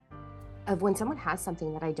of when someone has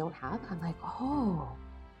something that I don't have, I'm like, oh,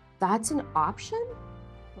 that's an option?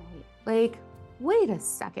 Right. Like, wait a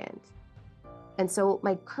second. And so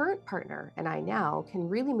my current partner and I now can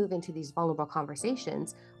really move into these vulnerable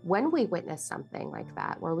conversations when we witness something like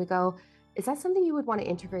that, where we go, is that something you would want to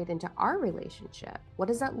integrate into our relationship? What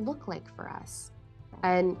does that look like for us?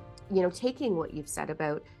 Right. And, taking what you've said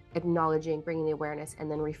about acknowledging, bringing the awareness, and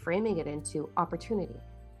then reframing it into opportunity,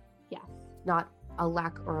 Yes. not a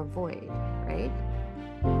lack or a void, right?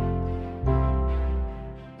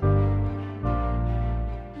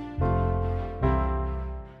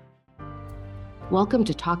 Welcome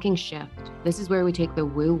to Talking Shift. This is where we take the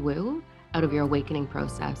woo woo out of your awakening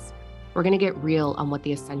process. We're going to get real on what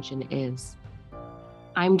the ascension is.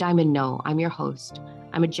 I'm Diamond No. I'm your host.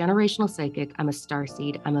 I'm a generational psychic. I'm a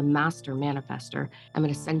starseed. I'm a master manifester. I'm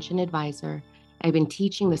an ascension advisor. I've been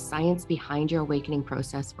teaching the science behind your awakening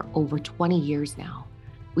process for over 20 years now.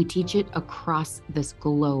 We teach it across this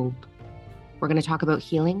globe. We're going to talk about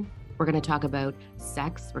healing. We're going to talk about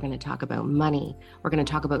sex. We're going to talk about money. We're going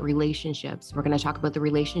to talk about relationships. We're going to talk about the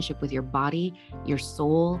relationship with your body, your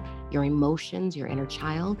soul, your emotions, your inner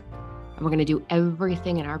child. And we're going to do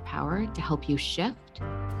everything in our power to help you shift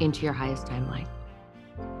into your highest timeline.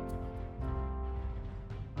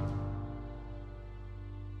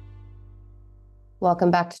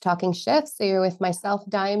 Welcome back to Talking Shifts. So you're with myself,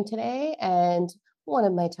 Dime, today, and one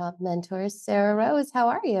of my top mentors, Sarah Rose. How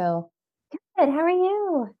are you? Good. How are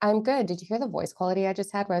you? I'm good. Did you hear the voice quality I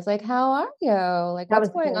just had where I was like, how are you? Like, That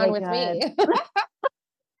what's was going on really with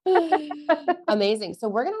me? good. Amazing. So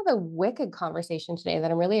we're going to have a wicked conversation today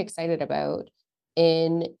that I'm really excited about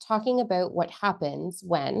in talking about what happens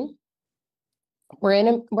when we're in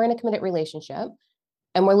a committed relationship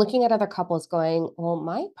and we're looking at other couples going, well,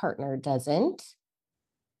 my partner doesn't.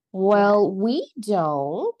 Yeah. Well, we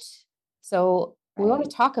don't. So we want to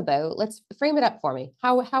Right. talk about, let's frame it up for me.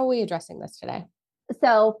 How are we addressing this today?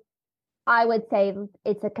 So I would say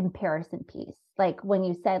it's a comparison piece. Like when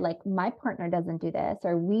you said, like, my partner doesn't do this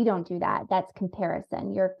or we don't do that, that's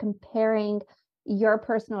comparison. You're comparing your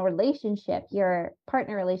personal relationship, your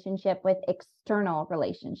partner relationship with external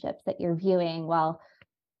relationships that you're viewing while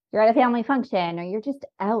you're at a family function or you're just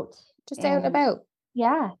out. Just out and And about.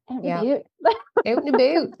 yeah, out and Yeah. about. Out and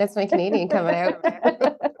about. That's my Canadian coming out.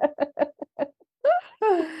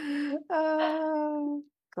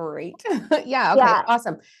 Great. Yeah. Okay. Yeah.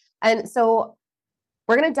 Awesome. And so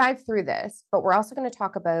we're going to dive through this, but we're also going to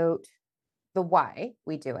talk about the why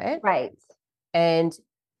we do it Right. and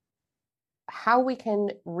how we can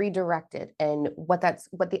redirect it and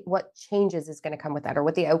what changes is going to come with that or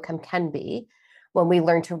what the outcome can be when we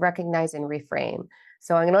learn to recognize and reframe.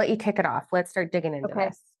 So I'm going to let you kick it off. Let's start digging into Okay.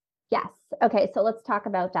 this. Yes. Okay. So let's talk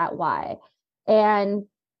about that why. And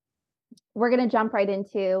we're going to jump right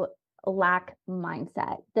into lack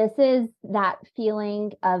mindset. This is that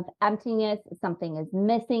feeling of emptiness, something is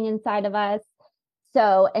missing inside of us.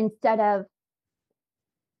 So instead of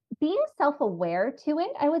being self aware to it,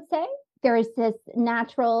 I would say there is this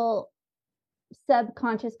natural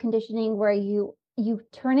subconscious conditioning where you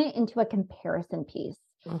turn it into a comparison piece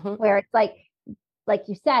Mm-hmm. where it's like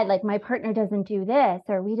you said, like, my partner doesn't do this,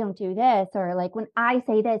 or we don't do this, or like when I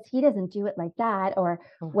say this, he doesn't do it like that, or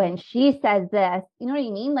Mm-hmm. when she says this, you know what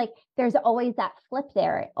I mean? Like there's always that flip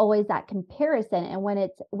there, always that comparison. And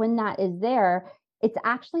when that is there, it's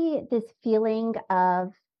actually this feeling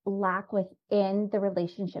of lack within the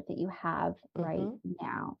relationship that you have right Mm-hmm.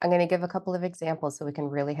 now. I'm going to give a couple of examples so we can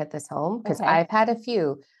really hit this home because Okay. I've had a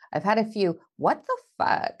few. I've had a few, what the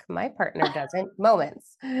fuck? My partner doesn't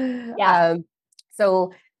moments. Yeah.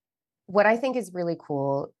 So, what I think is really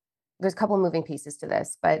cool, there's a couple of moving pieces to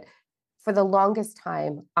this, but for the longest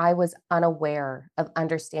time, I was unaware of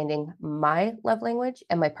understanding my love language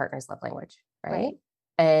and my partner's love language, right? Right.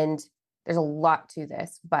 And there's a lot to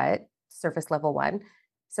this, but surface level one.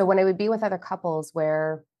 So, when I would be with other couples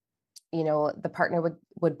where the partner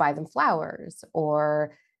would buy them flowers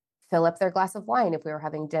or fill up their glass of wine if we were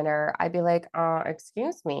having dinner, I'd be like,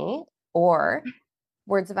 excuse me, or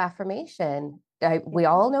words of affirmation. We Yeah.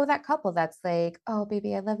 all know that couple that's like, oh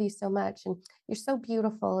baby, I love you so much and you're so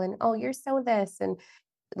beautiful and oh you're so this and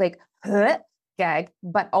like gag,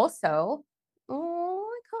 but also I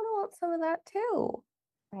kind of want some of that too.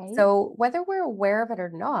 Right. So whether we're aware of it or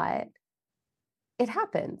not, it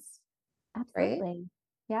happens, right? Absolutely.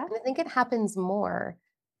 Yeah. And I think it happens more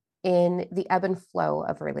in the ebb and flow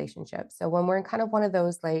of relationships. So when we're in kind of one of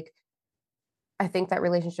those, like, I think that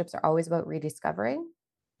relationships are always about rediscovering.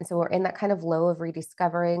 And so we're in that kind of low of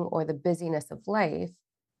rediscovering or the busyness of life,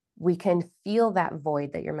 we can feel that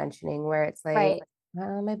void that you're mentioning where it's like,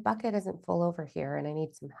 Right. my bucket isn't full over here and I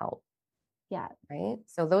need some help. Yeah. right?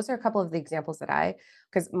 So those are a couple of the examples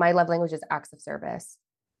because my love language is acts of service.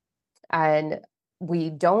 And we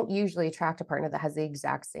don't usually attract a partner that has the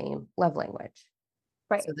exact same love language.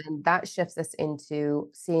 Right. So then that shifts us into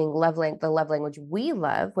seeing the love language we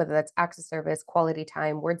love, whether that's acts of service, quality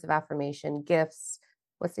time, words of affirmation, gifts.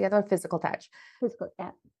 What's the other one? Physical touch. Physical,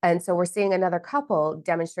 yeah. And so we're seeing another couple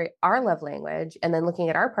demonstrate our love language and then looking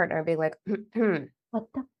at our partner and being like, What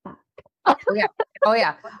the fuck? oh yeah. Oh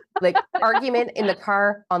yeah. Like argument in the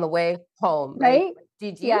car on the way home. Right? Like,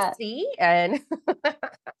 did you Yeah. see? And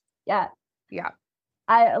Yeah. yeah.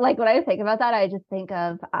 I like when I think about that, I just think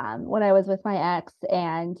of when I was with my ex,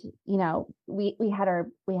 and you know, we had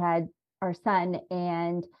our son,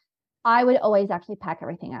 and I would always actually pack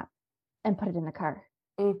everything up and put it in the car.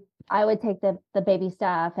 Mm. I would take the baby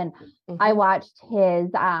stuff, and I Mm-hmm. watched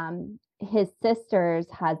his sister's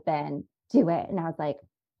husband do it, and I was like,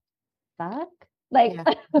 fuck. Like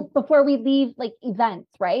Yeah. before we leave like events,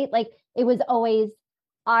 right? Like it was always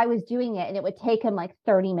I was doing it, and it would take him like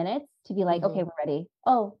 30 minutes to be like, Mhm. okay, we're ready.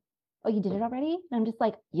 Oh, you did it already? And I'm just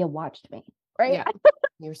like, you watched me, right? Yeah.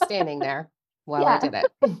 You're standing there while I Yeah. did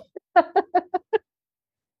it.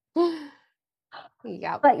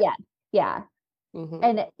 Yeah. But yeah. Mhm.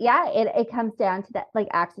 And yeah, it comes down to that, like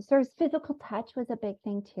acts of service. Physical touch was a big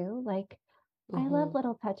thing too. Like I love Mhm.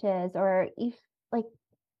 little touches, or if like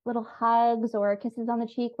little hugs or kisses on the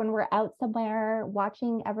cheek when we're out somewhere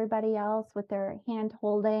watching everybody else with their hand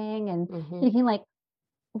holding, and Mhm. thinking like,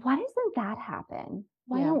 why doesn't that happen?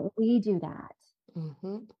 Why Yeah. don't we do that?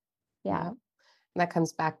 Mhm. Yeah. Yeah. That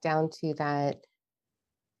comes back down to that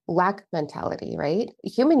lack mentality, right?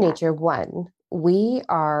 Human Yeah. nature, one, we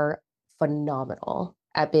are phenomenal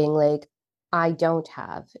at being like, I don't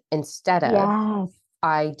have, instead of Yes.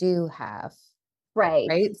 I do have, Right.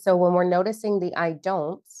 right? So when we're noticing the I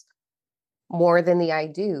don'ts more than the I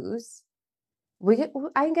do's, I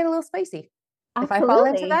can get a little spicy. If I fall into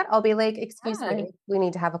Absolutely. that, I'll be like, excuse Yeah. me, we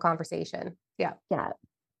need to have a conversation. Yeah. Yeah.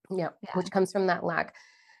 Yeah. Yeah. Which comes from that lack.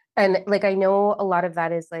 And like, I know a lot of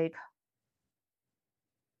that is like,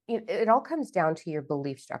 it all comes down to your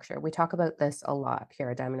belief structure. We talk about this a lot here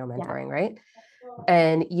at Diamond Yeah. Mentoring, right?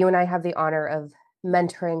 And you and I have the honor of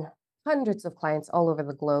mentoring hundreds of clients all over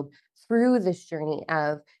the globe through this journey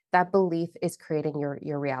of that belief is creating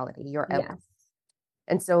your reality, your outcome. Yes.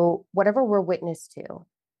 And so whatever we're witness to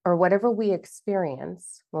or whatever we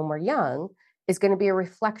experience when we're young is going to be a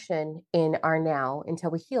reflection in our now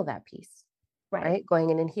until we heal that piece, Right. right? Going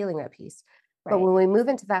in and healing that piece. But Right. when we move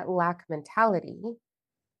into that lack mentality,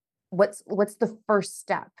 what's the first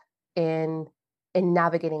step in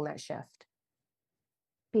navigating that shift?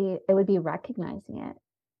 It would be recognizing it.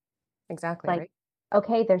 Exactly, Like, right?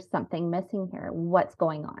 okay, there's something missing here. What's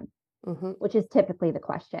going on? Mm-hmm. Which is typically the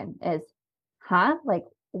question is, huh? Like,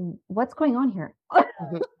 what's going on here?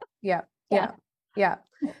 Mm-hmm. Yeah, Yeah. yeah,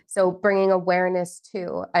 yeah. So bringing awareness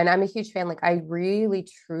to, and I'm a huge fan, like I really,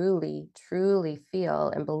 truly, truly feel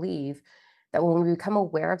and believe that when we become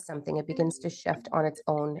aware of something, it begins to shift on its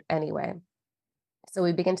own anyway. So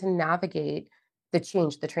we begin to navigate the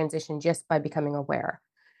change, the transition just by becoming aware.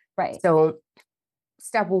 Right. So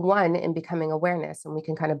step one in becoming awareness, and we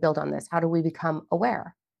can kind of build on this. How do we become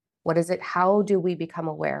aware? What is it? How do we become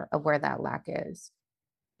aware of where that lack is?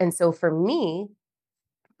 And so for me,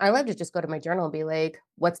 I love to just go to my journal and be like,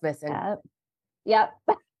 what's missing? Yep. Yep.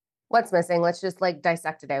 What's missing? Let's just like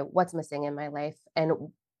dissect it out. What's missing in my life? And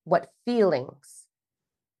what feelings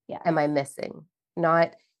Yes. am I missing?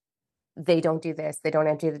 Not they don't do this, they don't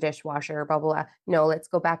empty the dishwasher, blah, blah, blah. No, let's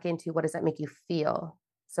go back into what does that make you feel?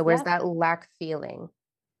 So where's Yep. that lack feeling?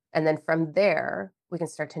 And then from there, we can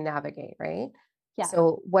start to navigate, right? Yeah.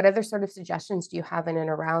 So what other sort of suggestions do you have in and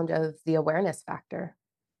around of the awareness factor?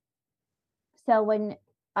 So when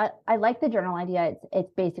I like the journal idea,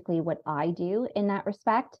 it's basically what I do in that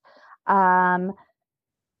respect. Um,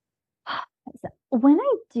 when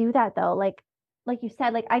I do that though, like you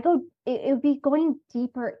said, like I go, it would be going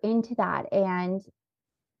deeper into that. And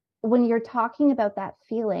when you're talking about that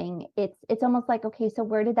feeling, it's almost like, okay, so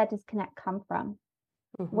where did that disconnect come from?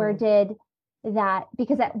 Where Mm-hmm. did that,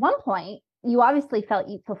 because at one point you obviously felt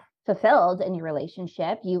you fulfilled in your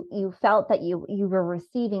relationship, you felt that you were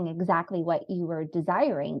receiving exactly what you were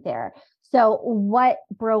desiring there. So what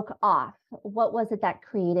broke off? What was it that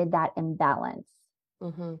created that imbalance?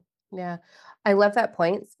 Mm-hmm. Yeah, I love that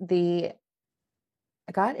point. I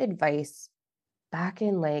got advice back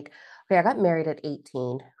in like, okay, I got married at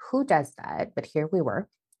 18. Who does that? But here we were,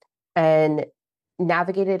 and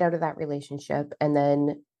navigated out of that relationship and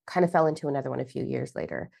then kind of fell into another one a few years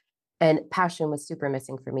later. And passion was super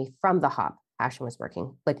missing for me from the hop. Passion was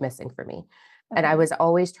working like missing for me. And I Okay. was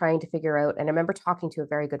always trying to figure out, and I remember talking to a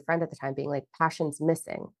very good friend at the time being like, passion's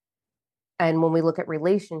missing. And when we look at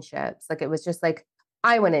relationships, like it was just like,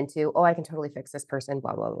 I went into, oh, I can totally fix this person,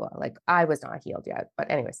 blah, blah, blah. Like I was not healed yet. But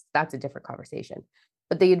anyways, that's a different conversation.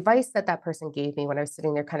 But the advice that that person gave me when I was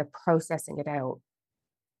sitting there kind of processing it out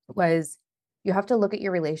was, you have to look at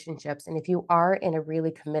your relationships. And if you are in a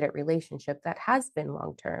really committed relationship that has been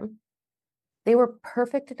long term, they were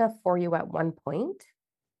perfect enough for you at one point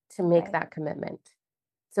to make Okay. that commitment.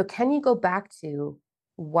 So can you go back to,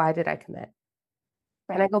 why did I commit?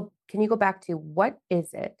 Right. Can you go back to, what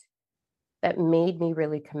is it that made me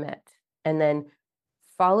really commit? And then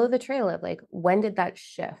follow the trail of like, when did that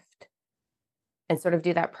shift? And sort of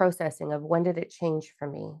do that processing of, when did it change for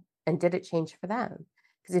me? And did it change for them?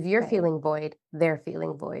 Because if you're Right. feeling void, they're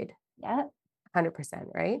feeling void. Yeah. 100%,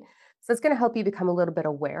 right? So it's going to help you become a little bit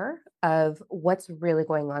aware of what's really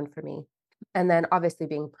going on for me. And then obviously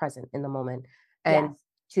being present in the moment and Yes.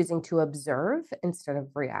 choosing to observe instead of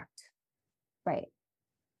react. Right.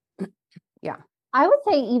 Yeah. I would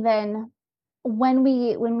say even when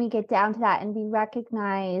we get down to that and we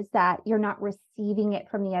recognize that you're not receiving it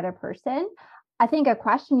from the other person, I think a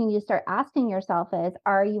question you need to start asking yourself is,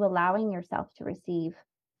 are you allowing yourself to receive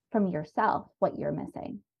from yourself what you're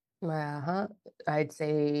missing? Uh-huh. I'd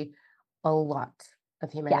say a lot of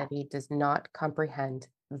Yeah. humanity does not comprehend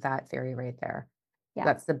that theory right there. Yeah.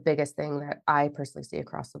 That's the biggest thing that I personally see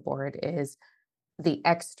across the board, is the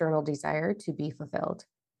external desire to be fulfilled.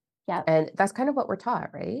 Yeah. And that's kind of what we're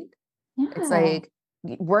taught, right? It's Yeah. like,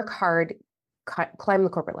 work hard, climb the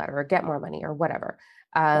corporate ladder, or get more money, or whatever.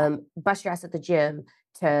 Yeah. Bust your ass at the gym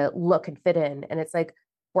to look and fit in. And it's like,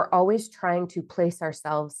 we're always trying to place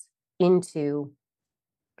ourselves into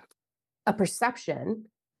a perception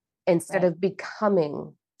instead Right. of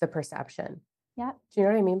becoming the perception. Yeah. Do you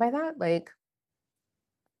know what I mean by that? Like,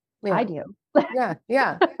 I yeah, do. yeah,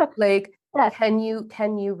 yeah. Like, Yes. can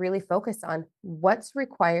you really focus on what's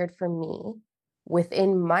required for me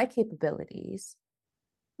within my capabilities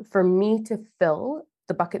for me to fill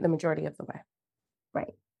the bucket the majority of the way,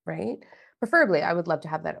 Right. right? Preferably, I would love to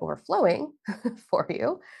have that overflowing for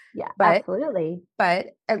you, Yeah. but Absolutely.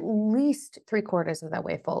 at least three-quarters of that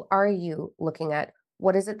way full. Are you looking at,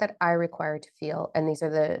 what is it that I require to feel? And these are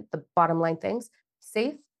the bottom line things: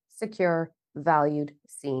 safe, secure, valued,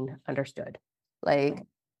 seen, understood. Like, Right.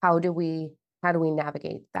 how do we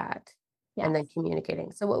navigate that? And Yes. then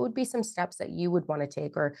communicating. So what would be some steps that you would want to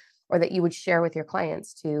take, or that you would share with your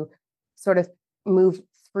clients to sort of move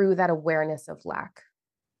through that awareness of lack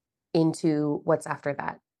into what's after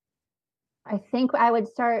that? I think I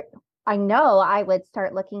know I would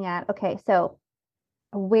start looking at, okay, so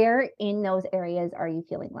where in those areas are you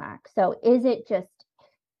feeling lack? So is it just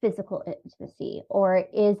physical intimacy, or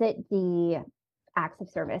is it the acts of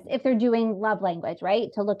service? If they're doing love language,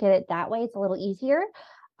 right? To look at it that way, it's a little easier.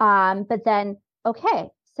 But then, okay,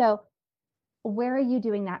 so where are you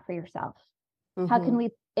doing that for yourself? How can Mm-hmm. we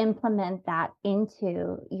implement that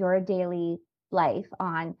into your daily life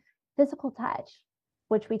on physical touch,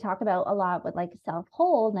 which we talk about a lot with like self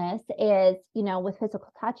wholeness, is, with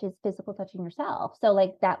physical touch, is physical touching yourself. So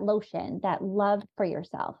like that lotion, that love for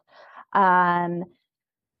yourself. Um,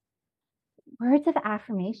 Words of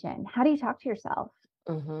affirmation. How do you talk to yourself?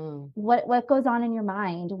 Mm-hmm. What goes on in your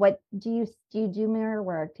mind? What do you do mirror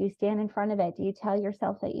work? Do you stand in front of it? Do you tell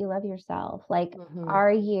yourself that you love yourself? Like, Mm-hmm.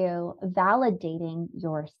 are you validating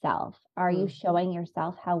yourself? Are you Mm. showing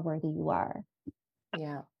yourself how worthy you are?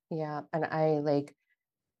 Yeah, yeah. And I like,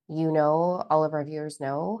 all of our viewers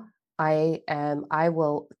know, I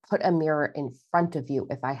will put a mirror in front of you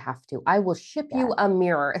if I have to. I will ship Yeah. you a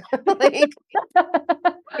mirror. Like,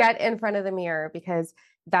 get in front of the mirror, because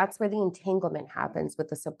that's where the entanglement happens with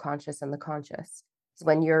the subconscious and the conscious. It's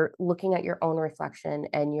when you're looking at your own reflection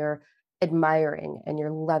and you're admiring and you're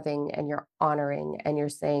loving and you're honoring and you're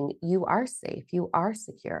saying, you are safe, you are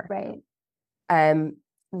secure. Right. um,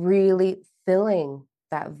 Really filling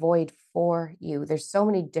that void for you. There's so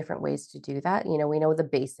many different ways to do that. We know the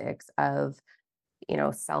basics of,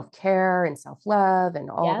 self-care and self-love and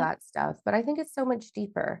all Yeah. that stuff, but I think it's so much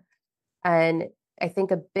deeper. And I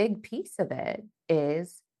think a big piece of it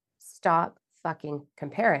is, stop fucking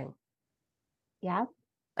comparing. Yeah.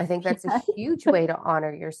 I think that's a Yeah. huge way to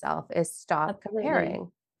honor yourself, is stop Absolutely.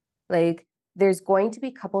 comparing. Like, there's going to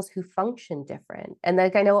be couples who function different. And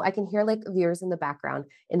like, I know I can hear like viewers in the background,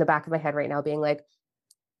 in the back of my head right now, being like,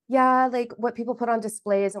 yeah, like what people put on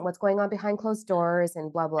display isn't what's going on behind closed doors,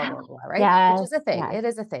 and blah, blah, blah, blah, right? Which Yes. is a thing. Yes. It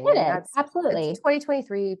is a thing. And It is. it's Absolutely.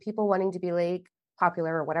 2023, people wanting to be like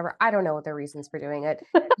popular or whatever. I don't know what their reasons for doing it.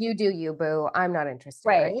 You do you, boo. I'm not interested,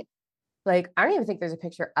 Right. right? Like, I don't even think there's a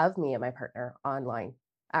picture of me and my partner online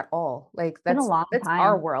at all. Like, Been a long that's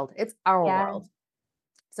our time. world. It's our Yeah. world.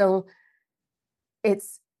 So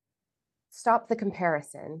it's stop the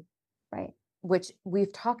comparison, Right. which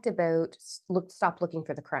we've talked about. Stop looking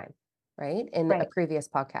for the crime, right? In a Right. previous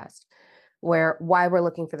podcast, where why we're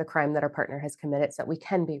looking for the crime that our partner has committed so that we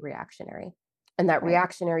can be reactionary. And that Right.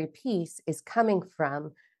 reactionary piece is coming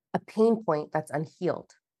from a pain point that's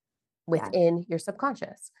unhealed Yes. within your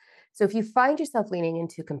subconscious. So if you find yourself leaning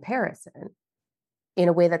into comparison in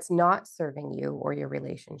a way that's not serving you or your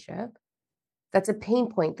relationship, that's a pain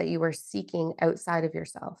point that you are seeking outside of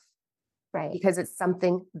yourself Right. because it's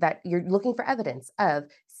something that you're looking for evidence of.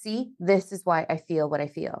 See, this is why I feel what I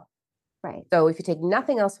feel. Right. So if you take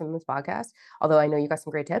nothing else from this podcast, although I know you got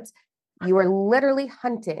some great tips, you are literally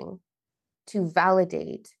hunting to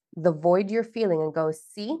validate the void you're feeling and go,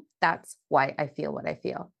 see, that's why I feel what I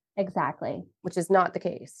feel. Exactly. Which is not the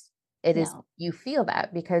case. It is No. you feel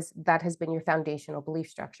that because that has been your foundational belief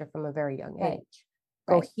structure from a very young Right. age.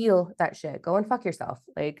 Go Right. heal that shit. Go and fuck yourself.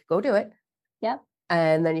 Like, go do it. Yep.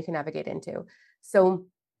 And then you can navigate into. So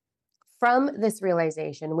from this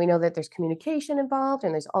realization, we know that there's communication involved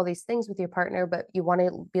and there's all these things with your partner, but you want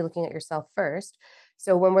to be looking at yourself first.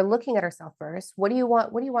 So when we're looking at ourselves first, what do you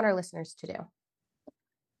want our listeners to do?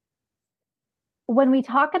 When we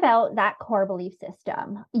talk about that core belief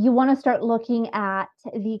system, you want to start looking at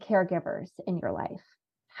the caregivers in your life.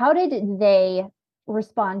 How did they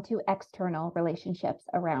respond to external relationships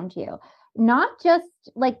around you? Not just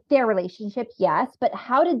like their relationship, yes, but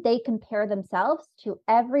how did they compare themselves to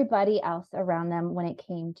everybody else around them when it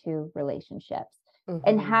came to relationships?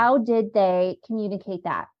 And how did they communicate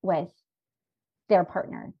that with their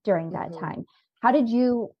partner during that time? How did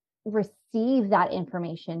you receive that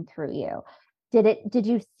information through you? Did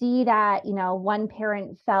you see that, one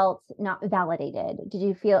parent felt not validated? Did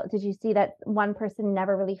you see that one person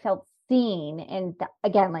never really felt seen? And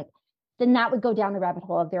again, like, then that would go down the rabbit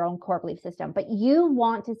hole of their own core belief system. But you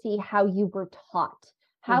want to see how you were taught.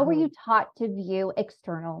 How were you taught to view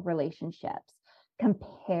external relationships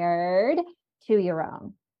compared to your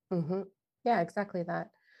own? Yeah, exactly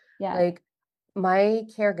that. Yeah. Like my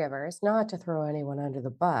caregivers, not to throw anyone under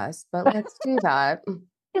the bus, but let's do that.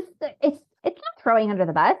 It's not throwing under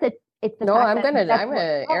the bus. It's the No, fact I'm that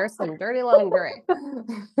gonna air some dirty laundry.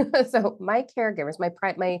 So my caregivers,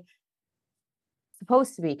 my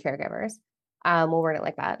supposed to be caregivers, we'll word it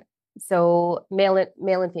like that. So male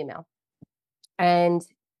and female, and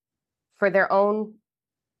for their own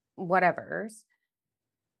whatevers,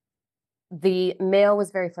 the male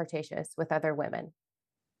was very flirtatious with other women.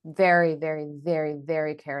 Very, very, very,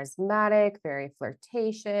 very charismatic, very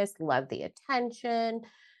flirtatious, loved the attention.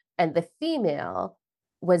 And the female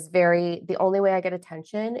was the only way I get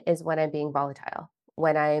attention is when I'm being volatile,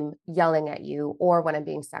 when I'm yelling at you, or when I'm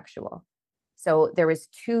being sexual. So there was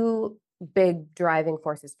two big driving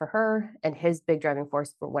forces for her, and his big driving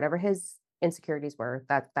force for whatever his insecurities were,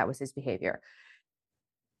 that was his behavior.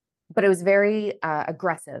 But it was very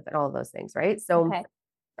aggressive and all of those things, right? So Okay.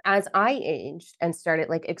 as I aged and started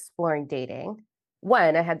like exploring dating,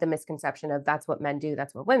 one, I had the misconception of that's what men do,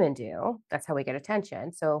 that's what women do, that's how we get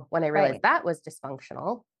attention. So when I realized Right. that was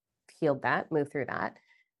dysfunctional, healed that, moved through that.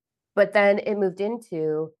 But then it moved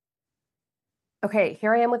into, okay,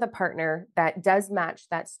 here I am with a partner that does match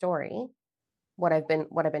that story, what I've been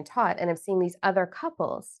taught, and I'm seeing these other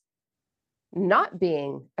couples not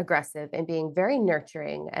being aggressive and being very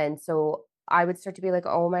nurturing. And so I would start to be like,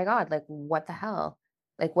 oh my God, like what the hell?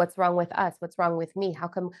 Like, what's wrong with us? What's wrong with me? How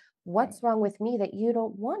come, what's wrong with me that you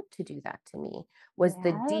don't want to do that to me? Was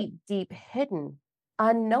the Yeah. deep, hidden,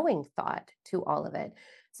 unknowing thought to all of it.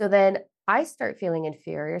 So then I start feeling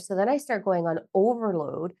inferior. So then I start going on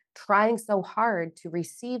overload, trying so hard to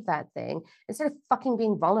receive that thing instead of fucking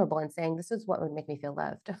being vulnerable and saying, this is what would make me feel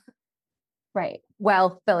loved. Right.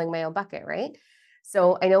 While filling my own bucket, right?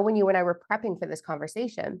 So I know when you and I were prepping for this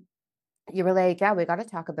conversation, you were like, yeah, we got to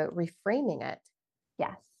talk about reframing it.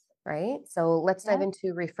 Yes. Right. So let's dive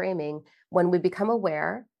into reframing when we become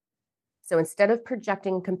aware. So instead of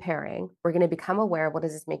projecting and comparing, we're going to become aware. What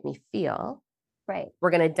does this make me feel? Right. We're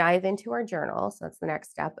going to dive into our journal. So that's the next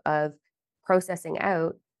step of processing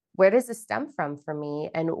out. Where does this stem from for me?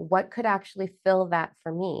 And what could actually fill that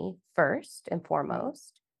for me first and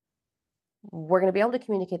foremost? We're going to be able to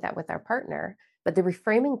communicate that with our partner, but the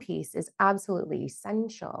reframing piece is absolutely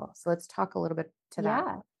essential. So let's talk a little bit to that.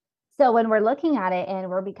 Yeah. So when we're looking at it and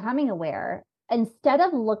we're becoming aware, instead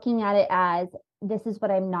of looking at it as this is what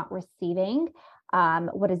I'm not receiving,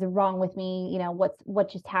 what is wrong with me, what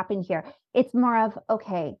just happened here? It's more of,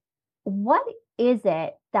 okay, what is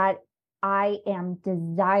it that I am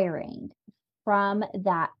desiring from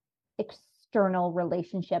that external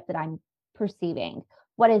relationship that I'm perceiving?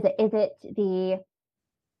 What is it? Is it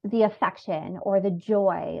the affection or the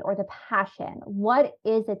joy or the passion? What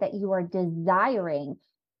is it that you are desiring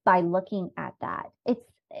by looking at that? It's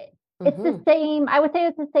the same. I would say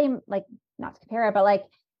it's the same, like, not to compare it, but like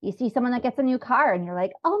you see someone that gets a new car and you're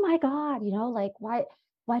like, oh my God, like why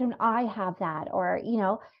don't I have that? Or,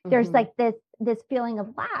 there's like this feeling of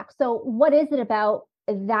lack. So what is it about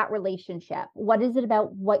that relationship? What is it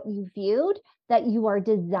about what you viewed that you are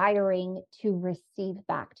desiring to receive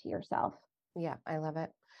back to yourself? Yeah, I love it.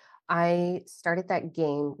 I started that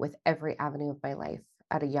game with every avenue of my life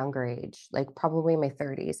at a younger age, like probably my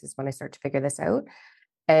 30s is when I start to figure this out.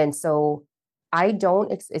 And so I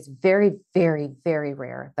don't, it's very, very, very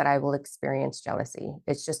rare that I will experience jealousy.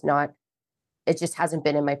 It's just not, it just hasn't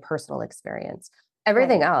been in my personal experience.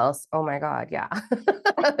 Everything else, oh my God, yeah.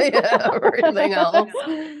 Yeah, everything else.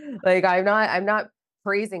 Like I'm not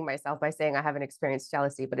praising myself by saying I haven't experienced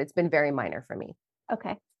jealousy, but it's been very minor for me.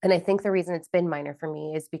 Okay. And I think the reason it's been minor for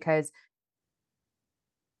me is because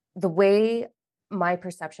the way my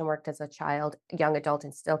perception worked as a child, young adult,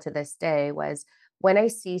 and still to this day was when I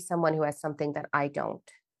see someone who has something that I don't,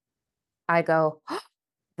 I go, oh,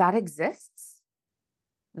 that exists.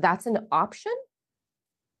 That's an option.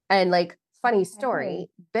 And like, funny story,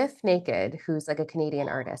 Biff Naked, who's like a Canadian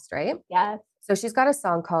artist, right? Yes. So she's got a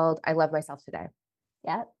song called I Love Myself Today.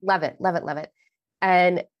 Yeah. Love it, love it, love it.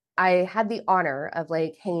 And I had the honor of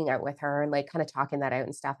like hanging out with her and like kind of talking that out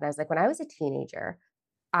and stuff. And I was like, when I was a teenager,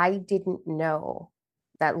 I didn't know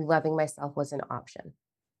that loving myself was an option.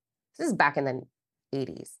 This is back in the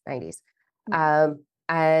 80s, 90s.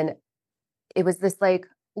 And it was this like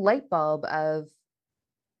light bulb of,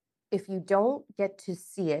 if you don't get to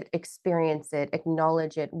see it, experience it,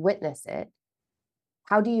 acknowledge it, witness it,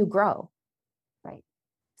 how do you grow? Right.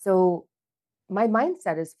 So my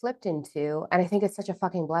mindset is flipped into, and I think it's such a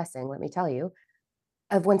fucking blessing, let me tell you,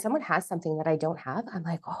 of when someone has something that I don't have, I'm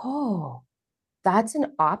like, oh, that's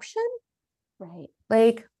an option? Right.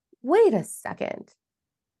 Like, wait a second.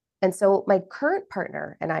 And so my current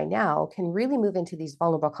partner and I now can really move into these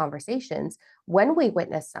vulnerable conversations when we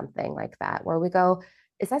witness something like that, where we go,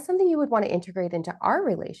 is that something you would want to integrate into our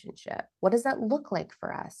relationship? What does that look like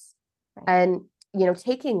for us? Right. And,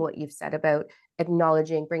 taking what you've said about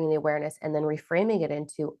acknowledging, bringing the awareness, and then reframing it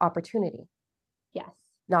into opportunity. Yes.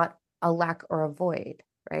 Not a lack or a void,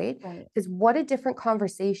 right? Because what a different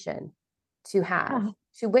conversation to have,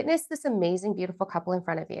 to witness this amazing, beautiful couple in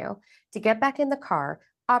front of you, to get back in the car.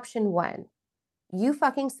 Option one, you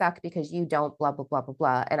fucking suck because you don't blah, blah, blah, blah,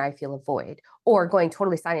 blah. And I feel a void, or going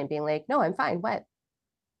totally silent, being like, no, I'm fine. What?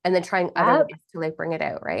 And then trying other ways to like bring it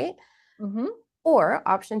out. Right. Or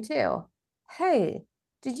option two, hey,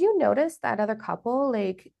 did you notice that other couple?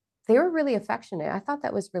 Like, they were really affectionate. I thought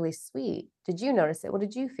that was really sweet. Did you notice it? What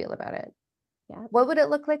did you feel about it? Yeah. What would it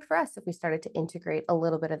look like for us if we started to integrate a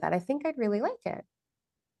little bit of that? I think I'd really like it.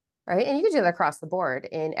 Right. And you can do that across the board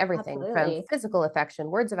in everything. Absolutely. From physical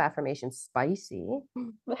affection, words of affirmation, spicy,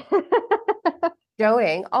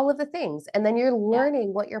 showing all of the things. And then you're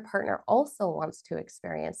learning what your partner also wants to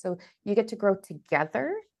experience. So you get to grow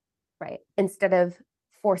together, right? Instead of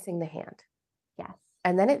forcing the hand. Yes.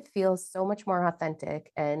 And then it feels so much more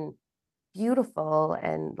authentic and beautiful.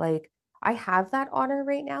 And like, I have that honor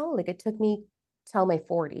right now. Like, it took me till my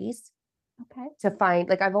 40s to find,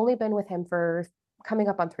 like, I've only been with him for coming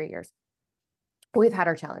up on 3 years. We've had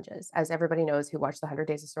our challenges, as everybody knows who watched the 100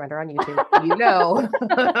 Days of Surrender on YouTube.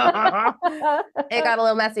 It got a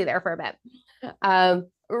little messy there for a bit.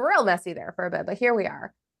 Real messy there for a bit, but here we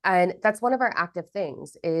are. And that's one of our active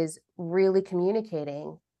things, is really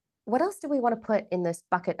communicating. What else do we want to put in this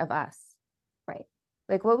bucket of us? Right.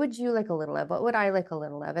 Like, what would you like a little of? What would I like a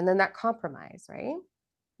little of? And then that compromise, right?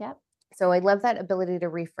 Yep. So I love that ability to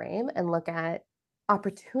reframe and look at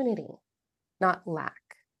opportunity, not lack.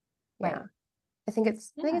 Right. Yeah. I think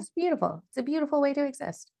it's beautiful. It's a beautiful way to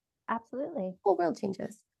exist. Absolutely. Whole world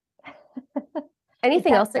changes.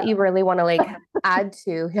 Anything else that you really want to like add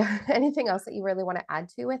to? Anything else that you really want to add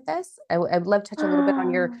to with this? I'd love to touch a little bit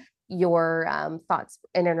on your thoughts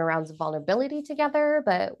in and around vulnerability together,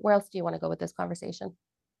 but where else do you want to go with this conversation?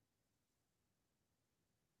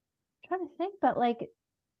 I'm trying to think, but like,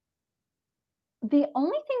 the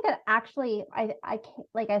only thing that actually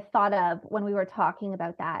I thought of when we were talking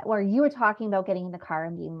about that, where you were talking about getting in the car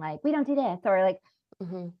and being like, we don't do this, or like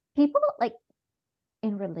people like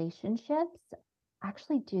in relationships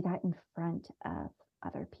actually do that in front of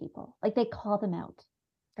other people. Like, they call them out.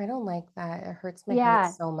 I don't like that. It hurts my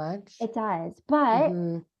heart so much. It does. But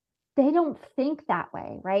they don't think that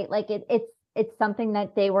way, right? Like, it's it's something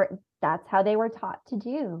that that's how they were taught to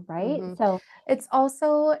do, right? Mm-hmm. So it's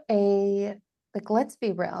also like, let's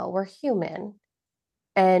be real, we're human.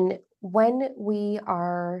 And when we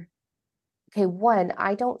are, okay, one,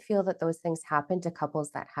 I don't feel that those things happen to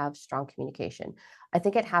couples that have strong communication. I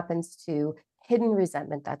think it happens to hidden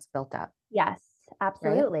resentment that's built up. yes, Right.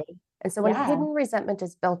 absolutely. And so when Yeah. hidden resentment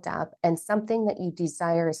is built up and something that you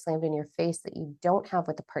desire is slammed in your face that you don't have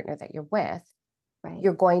with the partner that you're with, Right.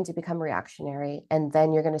 you're going to become reactionary, and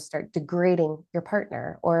then you're going to start degrading your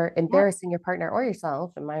partner or embarrassing your partner or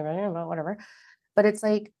yourself, in my opinion, whatever. But it's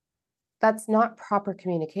like, that's not proper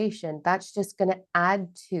communication. That's just going to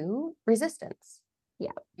add to resistance.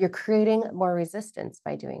 Yeah. You're creating more resistance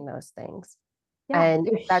by doing those things. Yeah. And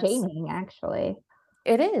You're that's shaming, actually.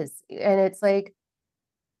 it is. And it's like,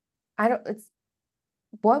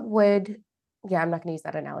 what would, yeah, I'm not going to use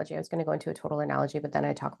that analogy. I was going to go into a total analogy, but then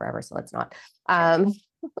I talk forever. So let's not.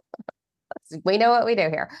 We know what we do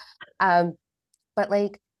here. But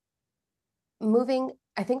like moving,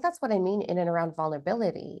 I think that's what I mean in and around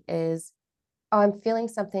vulnerability is, oh, I'm feeling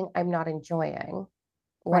something I'm not enjoying.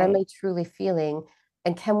 What am I truly feeling?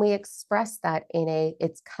 And can we express that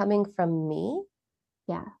it's coming from me?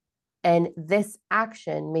 Yeah. And this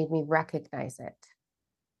action made me recognize it.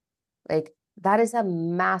 Like, that is a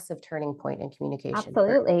massive turning point in communication.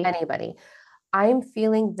 Absolutely. For anybody. I'm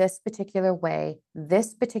feeling this particular way,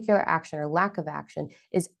 this particular action or lack of action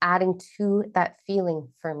is adding to that feeling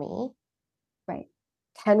for me. Right.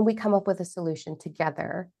 Can we come up with a solution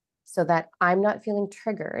together so that I'm not feeling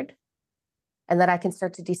triggered and that I can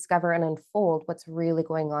start to discover and unfold what's really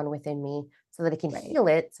going on within me so that I can heal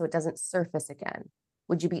it so it doesn't surface again?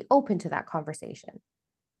 Would you be open to that conversation?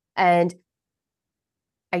 And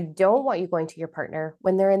I don't want you going to your partner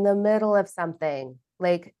when they're in the middle of something.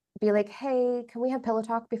 Like, be like, hey, can we have pillow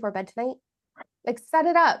talk before bed tonight? Like, set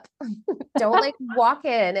it up. Don't like walk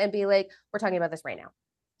in and be like, we're talking about this right now.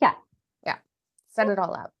 Yeah. Yeah. Set it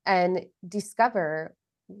all up and discover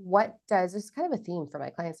this is kind of a theme for my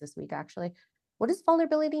clients this week, actually. What does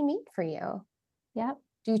vulnerability mean for you? Yeah.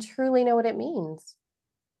 Do you truly know what it means?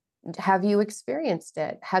 Have you experienced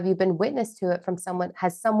it? Have you been witness to it from someone?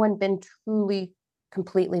 Has someone been truly,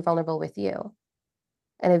 completely vulnerable with you?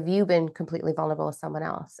 And have you been completely vulnerable with someone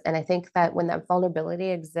else? And I think that when that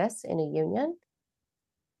vulnerability exists in a union,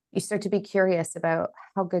 you start to be curious about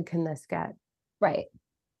how good can this get? Right.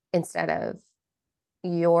 Instead of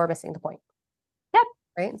you're missing the point. Yep.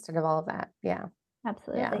 Right? Instead of all of that. Yeah.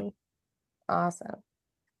 Absolutely. Yeah. Awesome.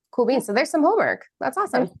 Cool beans. So there's some homework. That's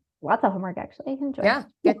awesome. There's lots of homework, actually. Enjoy. Yeah.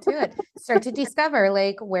 Get to it. Start to discover,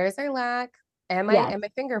 like, where's our lack? Am I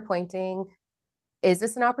finger pointing? Is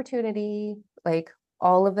this an opportunity? Like,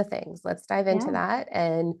 all of the things. Let's dive into that.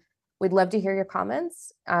 And we'd love to hear your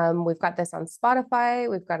comments. We've got this on Spotify.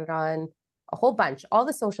 We've got it on a whole bunch. All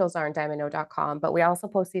the socials are on diamondno.com, but we also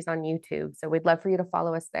post these on YouTube. So we'd love for you to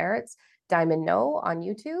follow us there. It's Diamond No on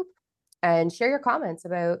YouTube, and share your comments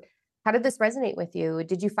about, how did this resonate with you?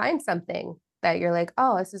 Did you find something that you're like,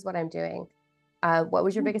 oh, this is what I'm doing? What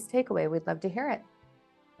was your biggest takeaway? We'd love to hear it.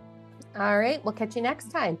 All right. We'll catch you next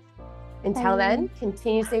time. Until then,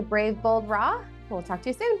 continue to stay brave, bold, raw. We'll talk to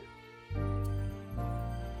you soon.